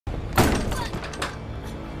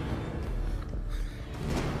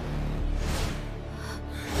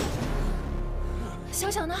小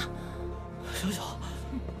小呢？小小，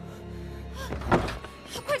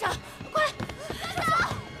快找，快！小小，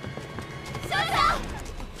小小，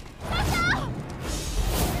小小！啊！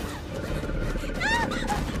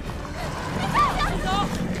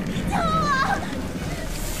救我！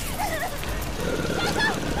小小，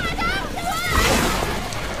快点！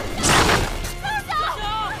小小，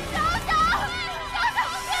小小，小小，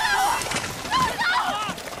别来我！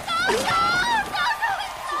小小，小小。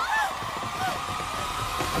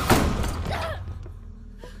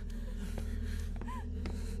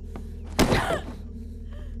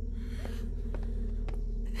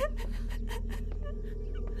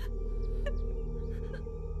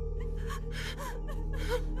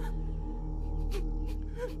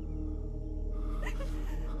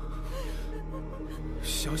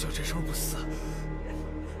 小小这时候不死，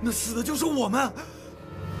那死的就是我们！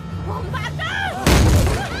王八蛋！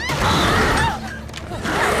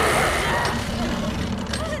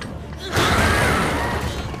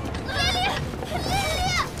丽丽，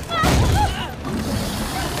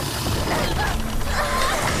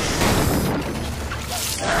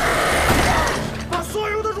把所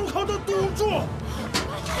有的入口都堵住！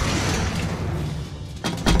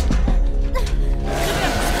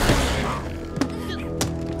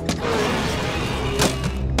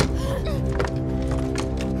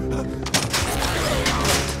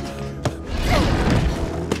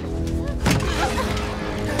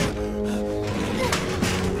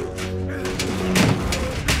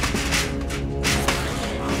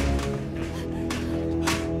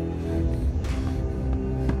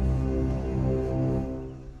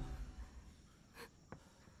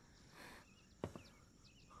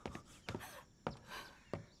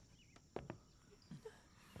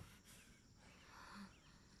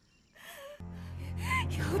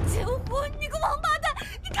 有奸货！你个王八蛋！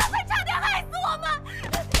你刚才差点害死我们！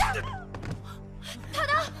淘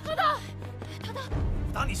淘，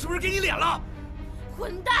打你是不是给你脸了？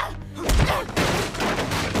混蛋！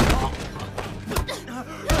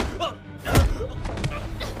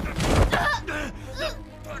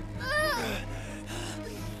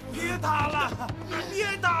别打了！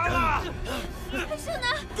别打了！胜男，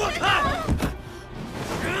躲开！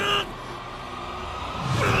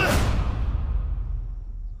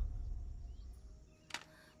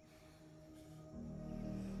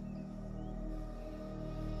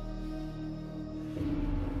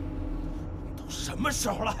 什么时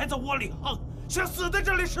候了，还在窝里横，想死在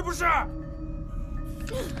这里是不是？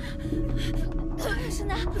胜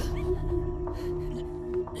男，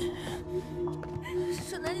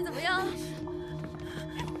胜男，你怎么样？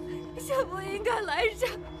就不应该来这。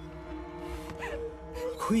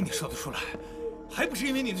亏你说得出来，还不是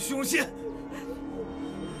因为你的虚荣心？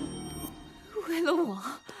为了我，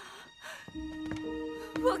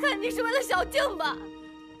我看你是为了小静吧？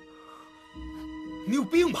你有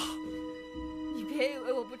病吧？ 你别以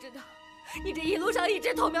为我不知道，你这一路上一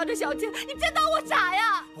直偷瞄着小静，你真当我傻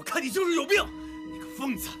呀？我看你就是有病，你个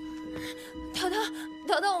疯子！淘淘，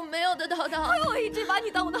我没有的，淘淘，我一直把你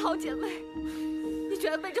当我的好姐妹，你居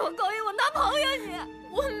然背着我勾引我男朋友你！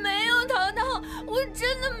我没有，淘淘，我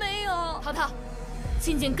真的没有。淘淘，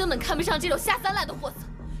静静根本看不上这种下三滥的货色，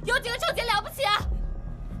有几个臭姐了不起啊？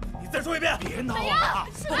你再说一遍！别闹了！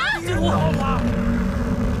别闹了！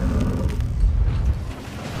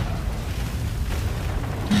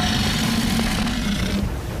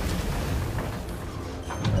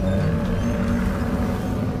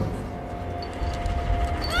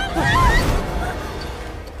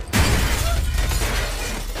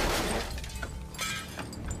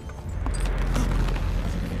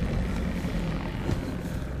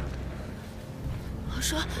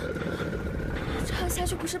 说，这样下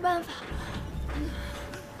去不是办法。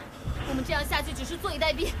我们这样下去只是坐以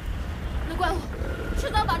待毙，能怪我迟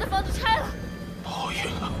早把这房子拆了。报应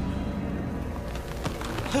啊！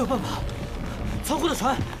还有办法，仓库的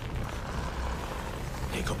船。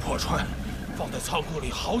那个破船放在仓库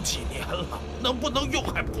里好几年了，能不能用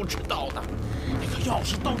还不知道呢。那个钥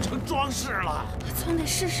匙当成装饰了。总得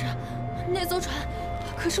试试，那艘船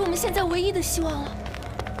可是我们现在唯一的希望了。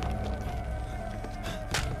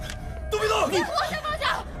 动别动！你我先放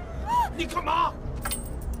下！你干嘛？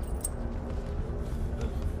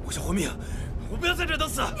我想活命，我不要在这等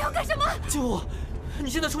死！你要干什么？救我！你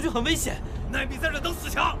现在出去很危险，那比在这等死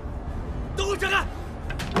强。都给我站开！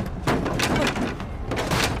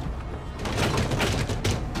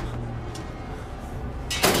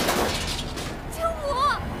救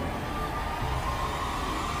我！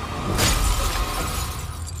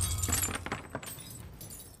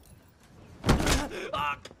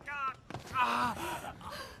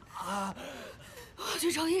我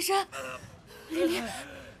去找医生。丽丽，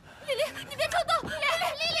你别冲动！丽丽。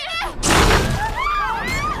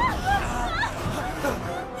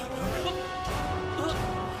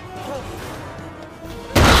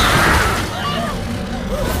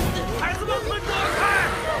孩子们，快躲开！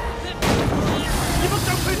你们赶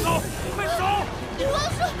快走，快走！王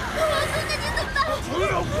叔，那你怎么办？不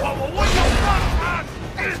要管我，我有办法！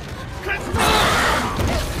快走！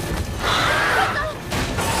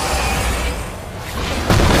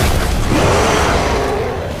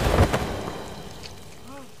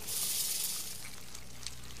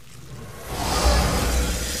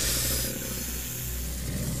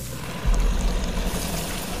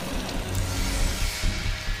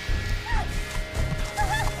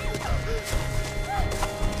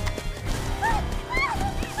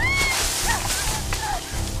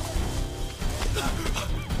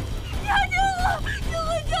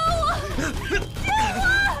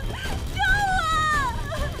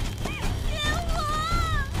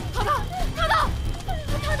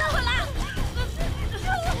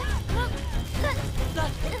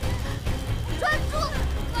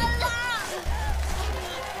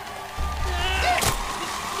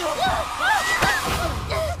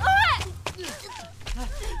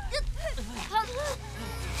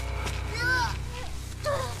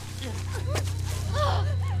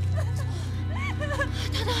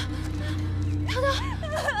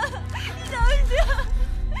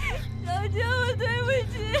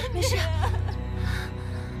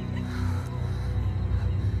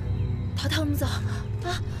淘淘，我们走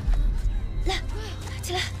啊！来，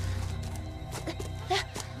起来，来，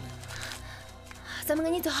咱们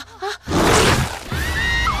赶紧走啊！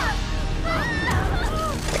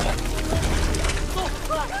走，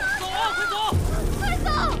走啊，快走！快走！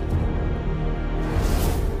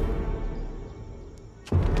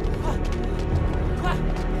快！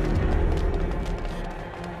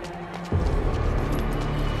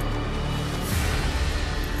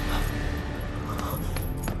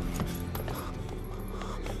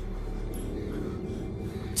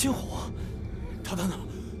金虎，淘淘呢？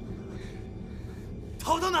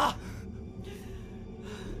淘淘呢？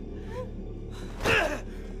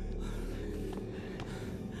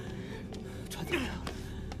船怎么样？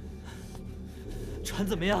船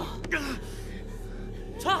怎么样？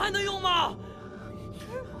船还能用吗？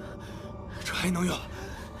这还能用？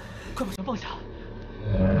快把船放下！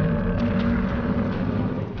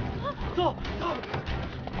走。